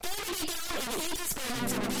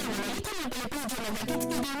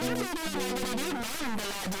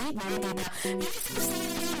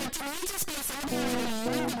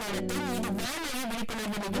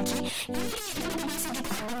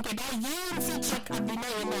Check அப்படின்னா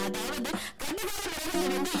என்ன, அதாவது கர்ப்பகால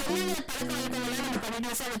முறையில வந்து என்னென்ன பழக்க வழக்கங்கள்லாம் நம்ம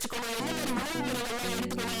கண்டினியூஸா வச்சுக்கணும், என்ன மாதிரி உணவு முறைகள்லாம்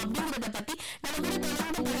எடுத்துக்கணும் அப்படிங்கிறத பத்தி நம்ம கூட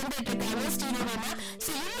தொடர்ந்து பகிர்ந்துட்டு இருக்காங்க ஸ்ரீனிவாமா.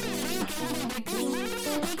 சோ இன்னும் நிறைய கேள்விகள் இருக்கு. இனிமே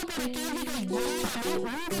கேட்க போற கேள்விகள் எல்லாமே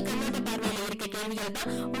உங்க கண்ணோட்ட பார்வையில இருக்க கேள்விகள் தான்.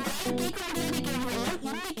 உங்களால கேட்க முடியாத கேள்விகள்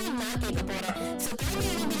இன்னைக்கு நான் கேட்க போறேன். சோ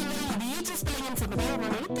இது ஈச்சஸ் பிள்ளைங்க சமுதாயம்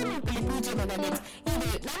 103.0 மெகாஹெர்ட்ஸ். இது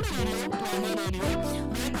நம்ம ரேடியோ பிளானே ரேடியோ.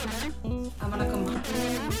 வணக்கம் மேம். வணக்கம்மா.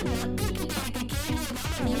 மக்கள் கிட்ட இருக்க கேள்வியை தான்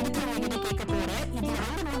நான் எடுத்து உங்ககிட்ட கேட்க போறேன். இதுல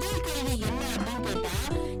வந்து முதல் கேள்வி என்ன அப்படின்னு கேட்டா,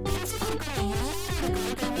 டென்ஷன் இருக்கிற எல்லாரோட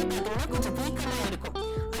கால்களுமே பார்த்தோம்னா கொஞ்சம் வீக்கமா இருக்கும்.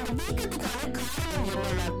 அந்த வீக்கத்துக்கான காரணம்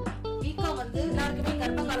என்ன மேம்? வீக்கம் வந்து எல்லாருக்குமே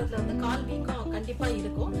கர்ப்ப காலத்துல வந்து கால் வீக்கம் கண்டிப்பா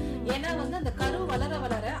இருக்கும். ஏன்னா வந்து அந்த கரு வளர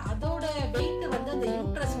வளர அதோட வெயிட் வந்து அந்த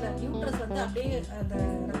யூட்ரஸ் வந்து அப்படியே அந்த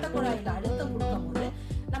ரத்த குழாயில அழுத்தம் கொடுக்கும் போது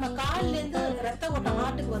நம்ம கால்ல இருந்து ரத்த ஓட்டம்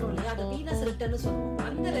ஹார்ட்டுக்கு வரும் இல்லையா, அது வீனஸ் ரிட்டர்ன் சொல்லுவோம்.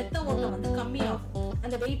 அந்த ரத்த ஓட்டம் வந்து கம்மியாகும்.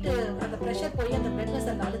 அந்த வெயிட் அந்த பிரஷர் போய் அந்த பிளட்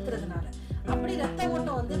வெசல் அழுத்துறதுனால அப்படி ரத்த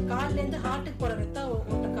ஓட்டம் வந்து கால்ல இருந்து ஹார்ட்டுக்கு போற ரத்த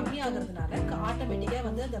ஓட்டம் கம்மியாகிறதுனால ஆட்டோமேட்டிக்கா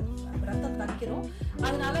வந்து அந்த ரத்தம் தங்கிரும்.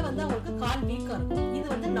 அதனால வந்து அவங்களுக்கு கால் வீக்கம் இருக்கும். இது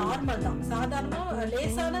வந்து நார்மல் தான். சாதாரணமா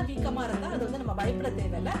லேசான வீக்கமா இருந்தா அது வந்து நம்ம பயப்பட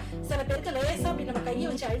தேவையில்லை. சில பேருக்கு லேசா அப்படி நம்ம கையை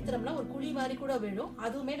வச்சு அழுத்துறோம்னா ஒரு குழி மாதிரி கூட விழும்.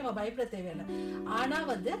 அதுவுமே நம்ம பயப்பட தேவையில்லை. ஆனா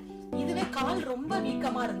வந்து இதுவே கால் ரொம்ப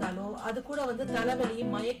வீக்கமா இருந்தாலோ, அது கூட வந்து தலைவலி,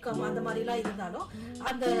 மயக்கம் அந்த மாதிரி எல்லாம் இருந்தாலும்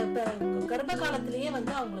அந்த கர்ப்ப காலத்திலேயே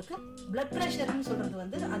வந்து அவங்களுக்கு பிளட் பிரஷர்னு சொல்றது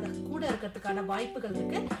வந்து அது கூட இருக்கிறதுக்கான வாய்ப்புகள்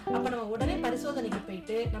இருக்கு. அப்ப நம்ம உடனே பரிசோதனைக்கு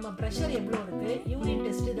போயிட்டு நம்ம பிரஷர் எவ்வளவு இருக்கு, யூரின்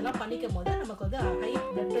டெஸ்ட் இதெல்லாம் பண்ணிக்கும் போது நமக்கு வந்து ஹை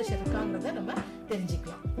பிளட் பிரஷர் இருக்காங்கிறத நம்ம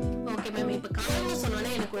தெரிஞ்சுக்கலாம். Okay ma'am. இப்ப காரணம்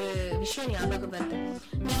சொன்னோன்னா எனக்கு ஒரு விஷயம் ஞாபகம் வருது.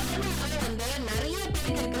 நார்மலாவே வந்து நிறைய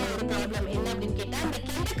பேருக்கு இருக்கிற ஒரு ப்ராப்ளம் என்ன அப்படின்னு கேட்டா, இந்த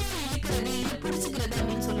கெண்டக்காய் இழுக்கிறது இல்ல புடிச்சுக்கிறது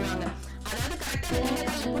அப்படின்னு சொல்லுவாங்க. அதாவது கரெக்டா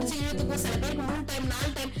கெண்டக்காயில புடிச்சு இழுத்துக்கும். சில பேருக்கு 3 டைம்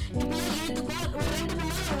 4 டைம் இப்படிலாம் இழுத்துக்கும். ஒரு 2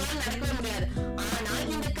 மணி நேரம் அவங்களால நடக்கவே முடியாது. ஆனா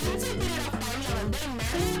இந்த கன்செப்ட் பீரியட் ஆஃப் டைம்ல வந்து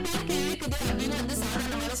நிறைய பேருக்கு இழுக்குது அப்படின்னு வந்து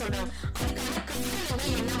சாதாரணமாக சொல்றாங்க. அதுக்கான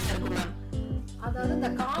காரணங்கள் என்னவா இருக்கும் மேம்? அதாவது இந்த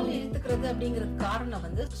கால் இழுத்துக்கிறது அப்படிங்கிறது காரணம்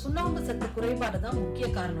வந்து சுண்ணாம்பு சத்து குறைபாடு தான் முக்கிய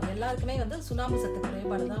காரணம். எல்லாருக்குமே வந்து சுண்ணாம்பு சத்து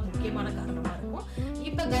குறைபாடு தான் முக்கியமான காரணமா இருக்கும்.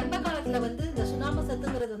 இப்ப கர்ப்ப காலத்துல வந்து இந்த சுண்ணாம்பு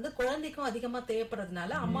சத்துங்கிறது வந்து குழந்தைக்கும் அதிகமா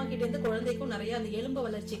தேவைப்படுறதுனால அம்மா கிட்ட இருந்து குழந்தைக்கும் நிறைய அந்த எலும்பு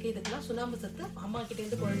வளர்ச்சிக்கு இதுக்கெல்லாம் சுண்ணாம்பு சத்து அம்மா கிட்ட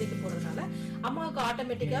இருந்து குழந்தைக்கு போறதுனால அம்மாவுக்கு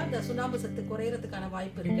ஆட்டோமேட்டிக்கா இந்த சுண்ணாம்பு சத்து குறையறதுக்கான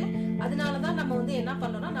வாய்ப்பு இருக்கு. அதனாலதான் நம்ம வந்து என்ன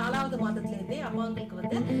பண்ணோம்னா 4வது மாதத்துல இருந்தே அம்மாங்களுக்கு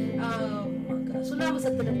வந்து சுண்ணாம்பு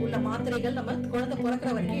சத்து உள்ள மாத்திரைகள் நம்ம குழந்தை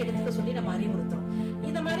பிறக்கிற வரைக்கும் எடுத்துக்க சொல்லி நம்ம அறிவுறுத்தோம்.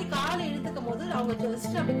 இந்த மாதிரி காலை இழுத்துக்கும் போது அவங்க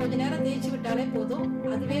ஜஸ்ட் அப்படி கொஞ்ச நேரம் தேய்ச்சி விட்டாலே போதும்,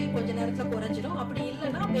 அதுவே கொஞ்ச நேரத்துல குறைஞ்சிடும். அப்படி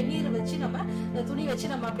இல்லைன்னா வெந்நீர் வச்சு நம்ம துணி வச்சு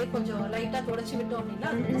நம்ம அப்படியே கொஞ்சம் லைட்டா தொடச்சி விட்டோம் அப்படின்னா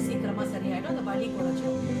அது வந்து சீக்கிரமா சரியாயிடும், அந்த வலி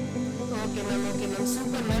குறைஞ்சிடும். Okay ma'am, okay ma'am,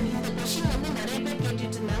 super ma'am. இந்த கொஸ்டின் வந்து நிறைய பேர்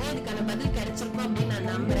கேட்டுட்டு இருந்தாங்க. இதுக்கான பதில் கிடைச்சிருக்கும் அப்படின்னு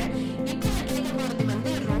நான் நம்புறேன். இப்போ நான் கேட்க போறது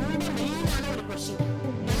வந்து ரொம்ப மெயினான ஒரு கொஸ்டின்.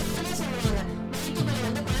 எல்லாருமே சொல்லுவாங்க, வயிற்றுக்குள்ள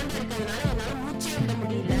வந்து குழந்தை இருக்கிறதுனால என்னால மூச்சே விட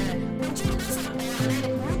முடியல, கொஞ்சம் தான் சாப்பிட்டேன் ஆனா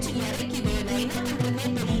எனக்கு மூச்சு இறக்கிது, நான் என்ன பண்றதுனே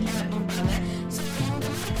தெரியல அப்படின்பாங்க. ஸோ இந்த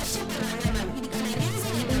மாதிரி கஷ்டப்படுறாங்க மேம். இதுக்கான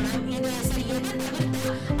ரீசன் என்ன மேம்? இது சரி எதை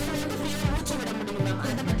தவிர்த்தா அவங்க வந்து ஃப்ரீயா மூச்சு விட முடியும் மேம்?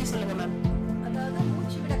 அதை பத்தி சொல்லுங்க மேம். அதாவது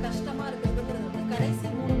மூச்சு விட கஷ்டமா இருக்கிறதுங்கிறது வந்து கடைசி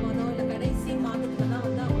 3 மாதம் இல்ல கடைசி மாதத்துல தான்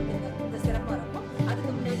வந்து அவங்களுக்கு இந்த சிறப்பா இருக்கும்.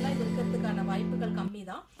 அதுக்கு முன்னாடிலாம் இது இருக்கிறதுக்கான வாய்ப்புகள் கம்மி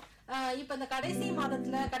தான். இப்ப இந்த கடைசி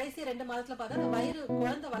 2 மாதத்துல பார்த்தா அந்த வயிறு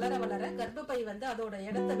குழந்தை வளர வளர கர்ப்பப்பை வந்து அதோட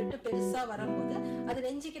இடத்தை விட்டு பெருசா வரும்போது அது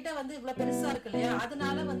நெஞ்சுக்கிட்ட வந்து இவ்வளவு பெருசா இருக்கு இல்லையா,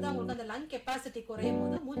 அதனால வந்து அவங்களுக்கு அந்த லங் கெப்பாசிட்டி குறையும்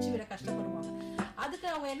போது மூச்சு விட கஷ்டப்படுவாங்க. அதுக்கு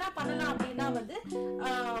அவங்க என்ன பண்ணலாம் அப்படின்னா வந்து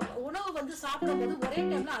உணவு வந்து சாப்பிடும் போது ஒரே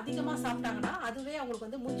டைம்ல அதிகமா சாப்பிட்டாங்கன்னா அதுவே அவங்களுக்கு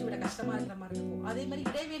வந்து மூச்சு விட கஷ்டமா இருக்கிற மாதிரி இருக்கும். அதே மாதிரி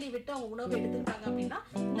இடைவெளி விட்டு அவங்க உணவு எடுத்துக்கிட்டாங்க அப்படின்னா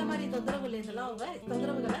இந்த மாதிரி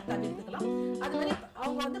தொந்தரவுகளை தவிர்த்துக்கலாம். அது மாதிரி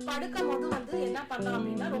அவங்க வந்து படுக்கும் போது வந்து என்ன பண்ணலாம்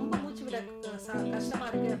அப்படின்னா ரொம்ப மூச்சு விட கஷ்டமா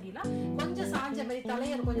இருக்கு அப்படின்னா கொஞ்சம் சாஞ்ச மாதிரி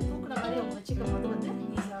தலையை கொஞ்சம் தூக்குன மாதிரி அவங்க வச்சுக்கும் போது வந்து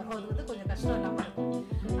அது வந்து கொஞ்சம் கஷ்டம் இல்லாம இருக்கும்.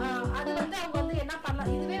 அது வந்து அவங்க வந்து என்ன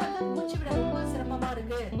பண்ணலாம், இதுவே வந்து மூச்சு விட ரொம்ப சிரமமா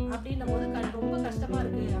இருக்கு அப்படின்னும் போது ரொம்ப கஷ்டமா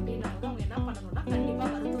இருக்கு அப்படின்னும் போது அவங்க என்ன பண்ணணும்னா கண்டிப்பா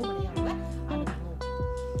மருத்துவமனையை அவங்க அணுகணும்.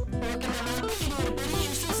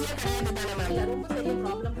 ரொம்ப பெரிய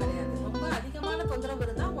ப்ராப்ளம் கிடையாது. ரொம்ப அதிகமான தொந்தரவு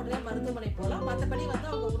இருந்தா உடனே மருத்துவமனை போகலாம். மற்றபடி வந்து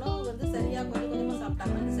அவங்க உணவு வந்து சரியா கொஞ்சம் கொஞ்சமா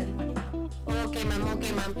சாப்பிட்டாங்கன்னா சரி பண்ணிக்கலாம். Okay ma'am, okay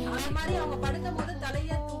ma'am. அதே மாதிரி அவங்க படுக்கும் போது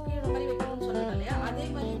தலையை தூக்கி இந்த மாதிரி வைக்கணும்னு சொன்னாங்க இல்லையா, அதே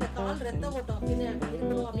மாதிரி இந்த கால் ரத்த ஓட்டம்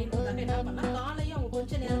இருக்கணும் அப்படின்றதுக்காக என்ன பண்ணா காலையும் அவங்க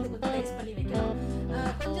கொஞ்ச நேரத்துக்கு வந்து ரைஸ் பண்ணி வைக்கலாம்.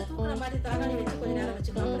 கொஞ்சம் தூக்குற மாதிரி தலகாணி வச்சு கொஞ்ச நேரம்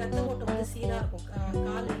வச்சுக்கலாம். ரத்த ஓட்டம் வந்து சீரா இருக்கும்.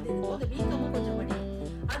 கால் வந்து இருக்கும், அந்த வீக்கமும் கொஞ்சம் வடியும்.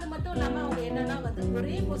 அது மட்டும் இல்லாம அவங்க என்னன்னா வந்து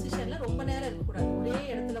ஒரே பொசிஷன்ல ரொம்ப நேரம் இருக்கக்கூடாது, ஒரே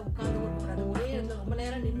இடத்துல உட்கார்ந்து இருக்கக்கூடாது, ஒரே இடத்துல ரொம்ப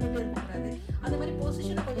நேரம் நின்றுட்டு இருக்கக்கூடாது. அந்த மாதிரி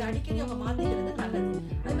பொசிஷனை கொஞ்சம் அடிக்கடி அவங்க மாத்திக்கிறது நல்லது.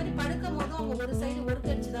 அதே மாதிரி படுக்கும் போதும் அவங்க ஒரு சைடு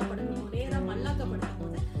ஒர்க் அடிச்சுதான் படுக்கணும். நேரா மல்லாக்க படுக்கும்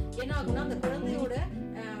போது என்ன ஆகும்னா அந்த குழந்தையோட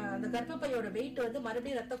அந்த கர்ப்பப்பையோட வெயிட் வந்து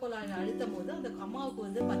மறுபடியும் ரத்த குழாயில அழுத்தும் போது அந்த அம்மாவுக்கு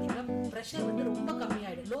வந்து பாத்தீங்கன்னா பிரஷர் வந்து ரொம்ப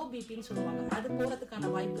கம்மியாயிடும். லோ பிபின்னு சொல்லுவாங்க. அது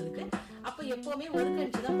போறதுக்கான வாய்ப்பு இருக்கு. அப்ப எப்பவுமே ஒரு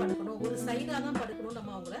கழிச்சு தான் படுக்கணும், ஒரு சைடா தான் படுக்கணும்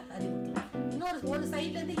நம்ம அவங்கள அறிவுறுத்தலாம். ஒரு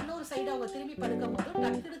சைட்ல இருந்து இன்னொரு சைடு அவங்க திரும்பி படுக்கும் போது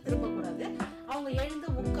டக்குனு திரும்ப கூடாது. அவங்க எழுந்து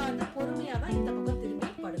உட்கார்ந்து பொறுமையா தான் இந்த பக்கம் திரும்பி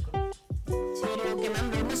படுக்கணும். சரி, ஓகே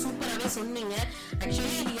மேம், ரொம்ப சூப்பராவே சொன்னீங்க.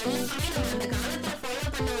 ஆக்சுவலி இது எல்லாமே நம்ம அந்த காலத்துல ஃபாலோ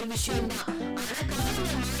பண்ண ஒரு விஷயம் தான். ஆனா காலங்கள்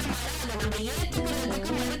மாற அதை நம்ம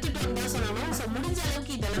ஏத்துக்கிறதுக்கு மறுத்துட்டோம் தான் சொல்லணும். சோ முடிஞ்ச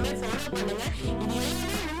அளவுக்கு இதெல்லாமே ஃபாலோ பண்ணுங்க. இது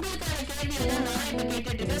எல்லாமே உங்களுக்கான கேள்வி தான் நான் இப்ப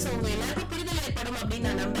கேட்டுட்டு இருக்கேன். சோ உங்க எல்லாருக்கும் புரிதல் ஏற்படும் அப்படின்னு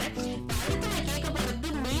நான் நம்புறேன். அடுத்து நான் கேட்க போறது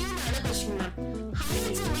மெயினான கொஸ்டின் மேம்.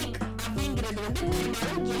 ஹைஜீனிக் அப்படிங்கிறது வந்து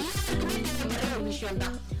பெரும்பாலும் எல்லாருக்குமே தேவைப்படுற ஒரு விஷயம்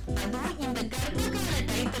தான். அதுவும் இந்த கர்ப்பகால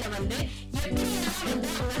டயத்துல வந்து எப்படியெல்லாம் வந்து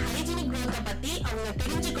அவங்க ஹைஜீனிக் growth பத்தி அவங்க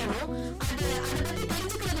தெரிஞ்சுக்கணும். அதை பத்தி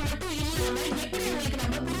தெரிஞ்சுக்கிறது மட்டும் இல்லாம எப்படி அவங்களுக்கு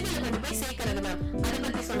நம்ம புரிதலை கொண்டு போய் சேர்க்கறது மேம், அதை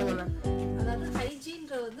பத்தி சொல்லுங்க மேம். அதாவது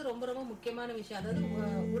ஹைஜீன்ற வந்து ரொம்ப ரொம்ப முக்கியமான விஷயம். அதாவது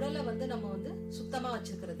உடலை வந்து நம்ம வந்து சுத்தமா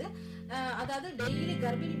வச்சிருக்கிறது. அதாவது டெய்லி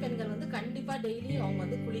கர்ப்பிணி பெண்கள் வந்து கண்டிப்பா டெய்லி அவங்க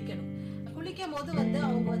வந்து குளிக்கணும். குளிக்கும் போது வந்து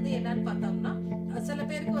அவங்க வந்து என்னன்னு பார்த்தோம்னா, சில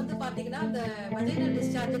பேருக்கு வந்து பாத்தீங்கன்னா அந்த வஜைனல்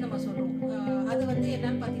டிஸ்சார்ஜ் நம்ம சொல்றோம். அது வந்து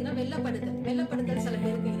என்னன்னு பாத்தீங்கன்னா வெள்ளப்படுதல் சில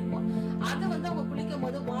பேருக்கு இருக்கும். அதை வந்து அவங்க குளிக்கும்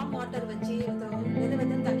போது வார்ம் வாட்டர் வச்சு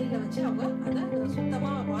வெது தண்ணியில வச்சு அவங்க அதை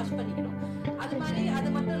சுத்தமா வாஷ் பண்ணிக்கணும். அது மாதிரி அது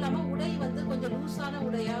மட்டும் இல்லாம உடை வந்து கொஞ்சம் லூஸான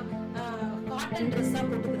உடையா காட்டன் ட்ரெஸ்ஸா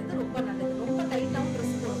போட்டுக்கிறது ரொம்ப நல்லது. ரொம்ப டைட்டாவும்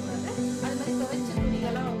ட்ரெஸ் போடக்கூடாது. அது மாதிரி துவைச்ச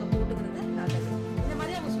துணிகளாம் அவங்க போட்டுக்கிறது நல்லது. இந்த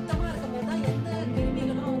மாதிரி அவங்க சுத்தமா இருக்கும் போது தான் எந்த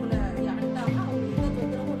கிருமிகளும் அவங்கள அண்டாம அவங்க எந்த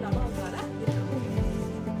தொந்தரவும் இல்லாம அவங்களால இருக்க முடியும்.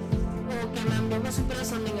 ஓகே மேம், ரொம்ப சூப்பரா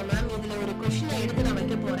சொன்னீங்க மேம். இதுல ஒரு கொஸ்டினை எடுத்து நான்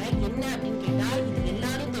வைக்க போறேன். என்ன அப்படின்னு கேட்டா, இது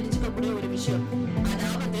எல்லாரும் தெரிஞ்சுக்கக்கூடிய ஒரு விஷயம்.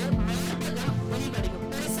 அதாவது மார்பகம் விரிவடையும்,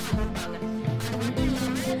 பெருசாகும்பாங்க. அது மட்டும்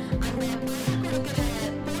இல்லாம அந்த கொடுக்கிற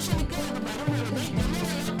போஷனுக்கு அது வரும்பொழுது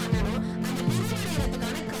என்னென்னலாம் பண்ணணும், அந்த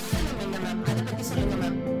விரிவடைகிறதுக்கான காரணம் என்ன மேம், அதை பத்தி சொல்லுங்க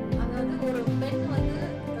மேம். அதாவது ஒரு பெண் வந்து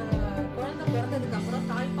குழந்தை பிறந்ததுக்கு அப்புறம்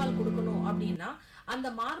தாய்ப்பால் கொடுக்கணும் அப்படின்னா அந்த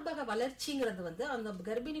மார்பக வளர்ச்சிங்கிறது வந்து அந்த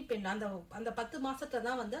கர்ப்பிணி பெண் அந்த 10 மாசத்துல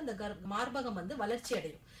தான் வந்து அந்த மார்பகம் வந்து வளர்ச்சி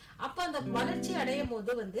அடையும். அப்ப அந்த வளர்ச்சி அடையும்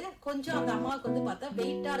போது வந்து கொஞ்சம் அந்த அம்மாவுக்கு வந்து பார்த்தா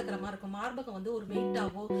வெயிட்டா இருக்கிற மாதிரி இருக்கும். மார்பகம் வந்து ஒரு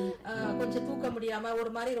வெயிட்டாவோ கொஞ்சம் தூக்க முடியாம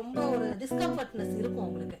ஒரு மாதிரி ரொம்ப ஒரு டிஸ்கம்ஃபர்ட்னஸ் இருக்கும்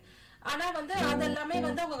அவங்களுக்கு. ஆனா வந்து அதெல்லாமே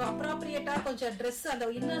வந்து அவங்க அப்ராப்ரியேட்டா கொஞ்சம் ட்ரெஸ் அந்த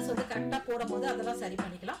இன்னர்ஸ் வந்து கரெக்டா போடும் போது அதெல்லாம் சரி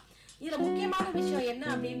பண்ணிக்கலாம். இதுல முக்கியமான விஷயம் என்ன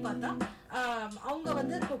அப்படின்னு பார்த்தா, அவங்க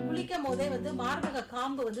வந்து குளிக்கும் போதே வந்து மார்பக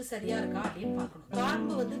காம்பு வந்து சரியா இருக்கா அப்படின்னு பார்க்கணும்.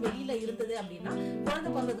 காம்பு வந்து வெளியில இருந்தது அப்படின்னா குழந்தை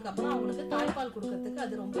பிறந்ததுக்கு அப்புறம் அவங்களுக்கு தாய்ப்பால் கொடுக்கறதுக்கு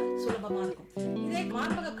அது ரொம்ப சுலபமா இருக்கும். இதே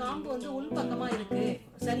மார்பக காம்பு வந்து உள்பக்கமா இருக்கு,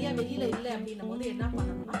 சரியா வெளியில இல்லை அப்படின்னும் போது என்ன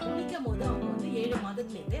பண்ணணும்னா, குளிக்கும் போது அவங்க வந்து 7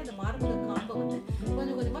 மாதத்துல இருந்தே அந்த மார்பக காம்பை வந்து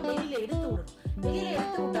கொஞ்சம் கொஞ்சமா வெளியில எடுத்து விடணும். வெளியில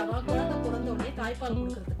எடுத்து விட்டாலும் குழந்தை பிறந்த உடனே தாய்ப்பால்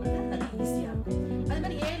கொடுக்கறதுக்கு வந்து அது ஈஸியா இருக்கும். அதே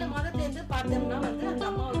மாதிரி 7 மாதத்துல இருந்து பார்த்தோம்னா வந்து அந்த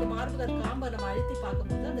அம்மாவுக்கு மார்பக காம்பை நம்ம அழுத்தி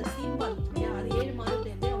பார்க்கும்போது அந்த சீம்பால் அது 7 மாதத்துல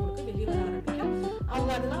இருந்தே அவங்களுக்கு வெளிவர ஆரம்பிக்கும்.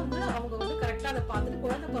 அவங்க அதெல்லாம் வந்து அவங்க வந்து கரெக்டா அதை பார்த்துட்டு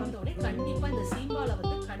குழந்தை பிறந்த உடனே கண்டிப்பா இந்த சீம்பாலை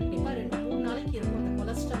வந்து கண்டிப்பா 2-3 நாளைக்கு இருக்கும். அந்த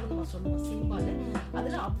கொலஸ்ட்ரால் நம்ம சொல்லுவோம் சீம்பால்,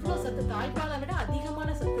 அதுல அவ்வளவு சத்து, தாய்ப்பாலை விட அதிகமான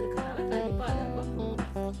சத்து இருக்கிறதுனால கண்டிப்பா அதை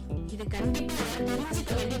இது கண்டிப்பா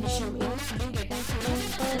தெரிஞ்சுக்க வேண்டிய விஷயம். என்ன அப்படின்னு கேட்டா,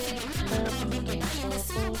 அப்படின்னு கேட்டா இந்த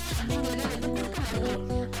சீம்பால் அப்படிங்கறத வந்து கொடுக்க மாட்டோம்,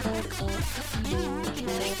 அப்படின்னு இன்னைக்கு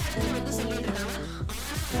நிறைய இடத்துல வந்து சொல்லிட்டு இருக்காங்க.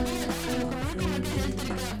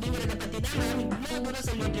 அப்படிங்கறத பத்தி தான் நான் இவ்வளவு தூரம்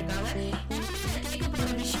சொல்லிட்டு இருக்காங்க. இனிமேல் கேட்க போற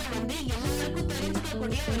விஷயம் வந்து எல்லாருக்கும்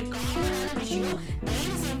தெரிஞ்சுக்கக்கூடிய ஒரு காமனான விஷயம்.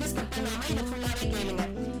 தயவு செய்து ஸ்கிப் பண்ணாம இதை ஃபுல்லாவே கேளுங்க.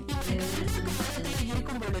 இந்த காலத்துல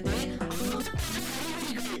இருக்கும் பொழுது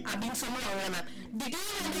அறிகுறிகள் அப்படின்னு சொல்லுவாங்க மேம்.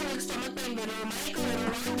 திடீர்னு வந்து உங்களுக்கு ஸ்டொமக் பெயின் வரும், மயக்கம் வரும்,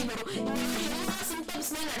 வாந்தி வரும், இந்த மாதிரி எல்லா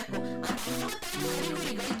சிம்டம்ஸ்மே நடக்கும். அந்த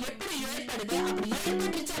அறிகுறிகள் எப்படி ஏற்படுது, அப்படி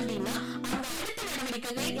ஏற்பட்டுச்சு அப்படின்னா அவங்க அடுத்த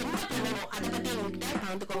நடவடிக்கைகள் என்ன பண்ணணும், அதை பத்தி எங்ககிட்ட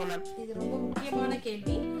கலந்துக்கோங்க மேம். இது ரொம்ப முக்கியமான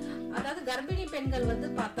கேள்வி. அதாவது கர்ப்பிணி பெண்கள் வந்து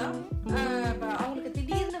பார்த்தா அவங்களுக்கு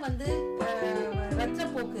திடீர்னு வந்து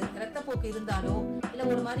ரத்தப்போக்கு இருந்தாலோ, இல்ல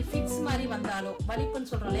ஒரு மாதிரி ஃபிட்ஸ் மாதிரி வந்தாலோ, வலிப்புன்னு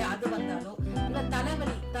சொல்றோம் இல்லையா, அது வந்தாலோ, இல்ல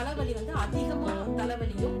தலைவலி வந்து அதிகமா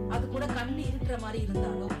தலைவலியும் அது கூட கண்ணு இருக்கிற மாதிரி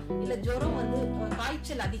இருந்தாலோ, இல்ல ஜுரம் வந்து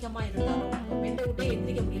காய்ச்சல் அதிகமா இருந்தாலும் மெண்டை விட்டே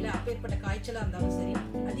எந்திரிக்க முடியல, அப்பேற்பட்ட காய்ச்சலா இருந்தாலும் சரி,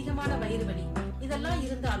 அதிகமான வயிறு வலி இதெல்லாம்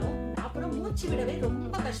இருந்தாலும், அப்புறம் மூச்சு விடவே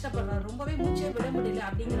ரொம்ப கஷ்டப்படுறாரு, ரொம்பவே மூச்சே விட முடியல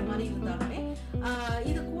அப்படிங்கிற மாதிரி இருந்தாலுமே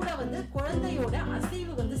இது கூட வந்து குழந்தையோட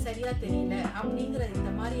அசைவு வந்து சரியா தெரியல அப்படிங்கிற இந்த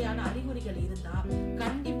மாதிரியான அறிகுறிகள் இருந்தா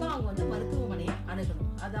கண்டிப்பா அவங்க வந்து மருத்துவமனையை அணுகணும்.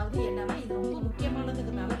 அதாவது என்னன்னா, இது ரொம்ப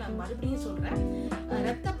முக்கியமானதுக்குனால நான் மறுபடியும் சொல்றேன்.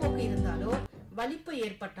 ரத்தப்போக்கு இருந்தாலோ, வலிப்பு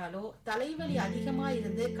ஏற்பட்டாலோ, தலைவலி அதிகமா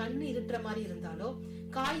இருந்து கண்ணு இருட்டுற மாதிரி இருந்தாலோ,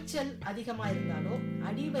 காய்ச்சல் அதிகமா இருந்தாலோ,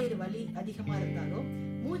 அடிவயிறு வலி அதிகமா இருந்தாலோ,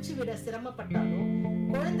 மூச்சு விட சிரமப்பட்டாலோ,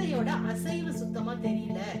 குழந்தையோட அசைவு சுத்தமா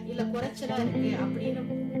தெரியல, இல்ல குறைச்சலா இருக்கு அப்படின்னு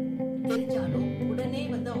தெரிஞ்சாலும் உடனே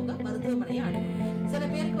வந்து அவங்க மருத்துவமனையை அணுகும். சில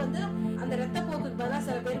பேருக்கு வந்து அந்த ரத்த போக்குக்கு பதிலாக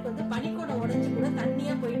சில பேருக்கு வந்து பனிக்கூட உடைஞ்சு கூட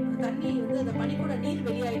தண்ணியா போயிட்டு தண்ணி வந்து அந்த பனிக்கூட நீர்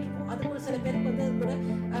வெளியாயிட்டு இருக்கும். அது கூட சில பேருக்கு வந்து அது கூட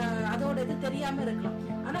அதோட இது தெரியாம இருக்கலாம்.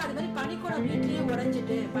 ஆனா அது மாதிரி பனிக்கூட வீட்லயே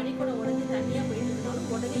உடைஞ்சிட்டு பனிக்கூட உடைஞ்சு தண்ணியா போயிட்டு இருந்தாலும்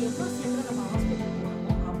உடனே எவ்வளவு சீக்கிரம் நம்ம ஹாஸ்பிட்டலுக்கு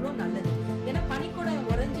போகணுமோ அவ்வளோ நல்லது. ஏன்னா பனிக்கூட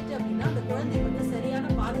உடைஞ்சிட்டு அப்படின்னா அந்த குழந்தை வந்து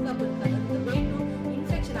சரியான பாதுகாப்பு இருக்காது. வெயிட்டும்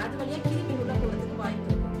இன்ஃபெக்ஷன் அது வழியா கிருமி உள்ள போறதுக்கு வாய்ப்பு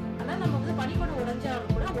இருக்கும். ஆனா நம்ம வந்து பனிக்கூட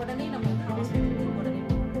உடைஞ்சாலும் கூட உடனே நம்ம வந்து ஹாஸ்பிட்டலுக்கு உடனே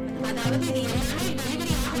போகணும். அதாவது இது எல்லாமே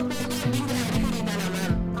டெலிவரி ஆக போகுது அப்படிங்கிற அறிகுறி தானா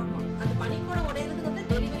மேம்? ஆமா, அந்த பனிக்கூட உடையிறது வந்து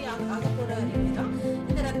டெலிவரி ஆக போற அறிகுறி தான்.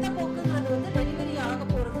 இந்த ரத்த போக்குங்கிறது வந்து டெலிவரி ஆக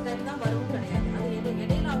போறது டைம் தான் வரும் கிடையாது. அது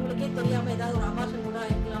இடையில அவங்களுக்கே தெரியாம ஏதாவது ஒரு அபார்ஷன் கூட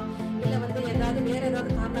ஆயிருக்கலாம், இல்ல வந்து ஏதாவது வேற ஏதாவது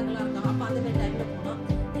காரணங்களா இருக்கலாம். அப்ப அந்த மாதிரி டைம்ல போகலாம்.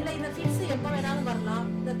 இல்ல இந்த ஃபிட்ஸ் எப்ப வேணாலும் வரலாம்.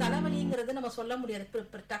 இந்த தலைவலிங்கிறது நம்ம சொல்ல முடியாது.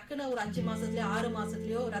 டக்குன்னு ஒரு 5 மாசத்துலயோ 6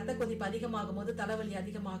 மாசத்துலயோ ரத்த கொதிப்பு அதிகமாகும் போது தலைவலி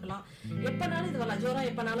அதிகமாகலாம். எப்பனாலும் இது வரலாம். ஜுரம்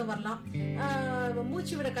எப்பனாலும் வரலாம்.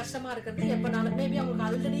 மூச்சு விட கஷ்டமா இருக்கிறது எப்பனாலும், மேபி அவங்களுக்கு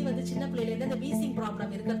ஆல்ரெடி வந்து சின்ன பிள்ளைல இருந்து இந்த வீசிங்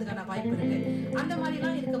ப்ராப்ளம் இருக்கிறதுக்கான வாய்ப்பு இருக்கு. அந்த மாதிரி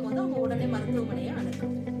எல்லாம் இருக்கும் போது அவங்க உடனே மருத்துவமனையை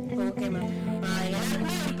அணுகும். Okay ma'am.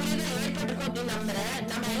 எல்லாருக்குமே ஒரு புரிதல் ஏற்பட்டிருக்கும் அப்படின்னு நம்புறேன்.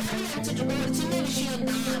 நம்ம எல்லாரும் நினைச்சிட்டு இருக்கோம் ஒரு சின்ன விஷயம்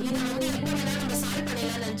தான், இதை வந்து எப்ப வேணாலும் நம்ம சால்வ்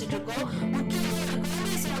பண்ணிடலாம் நினைச்சிட்டு இருக்கோம். முக்கியமா ஒரு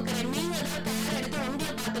குழந்தை சுமக்கிற நீங்க தான் தயார் எடுத்து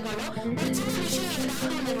உங்களை பார்த்துக்கணும். ஒரு சின்ன விஷயம்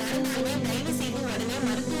ஏதாவது ஒண்ணு நடந்தாலுமே தயவு செய்து உடனே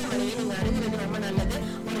மருத்துவமனையை நீங்க அணுகிறது ரொம்ப நல்லது.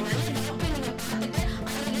 ஒரு நல்ல டாக்டர் நீங்க பார்த்துட்டு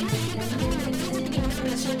அதுல என்ன இருக்கு அப்படின்னு நீங்க தெரிஞ்சுக்கிட்டீங்கன்னா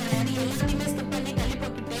பிரச்சனை கிடையாது. எல்லாத்தையுமே ஸ்கிப் பண்ணி தள்ளி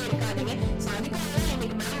போட்டுட்டே இருக்காதீங்க. ஸோ அதுக்காக தான்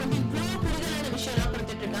இன்னைக்கு மேம் வந்து இவ்வளவு புரிதலான விஷயம் எல்லாம்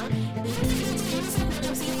கொடுத்துட்டு இருக்காங்க.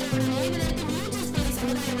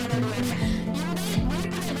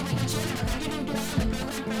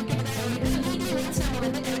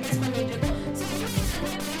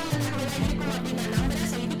 இந்த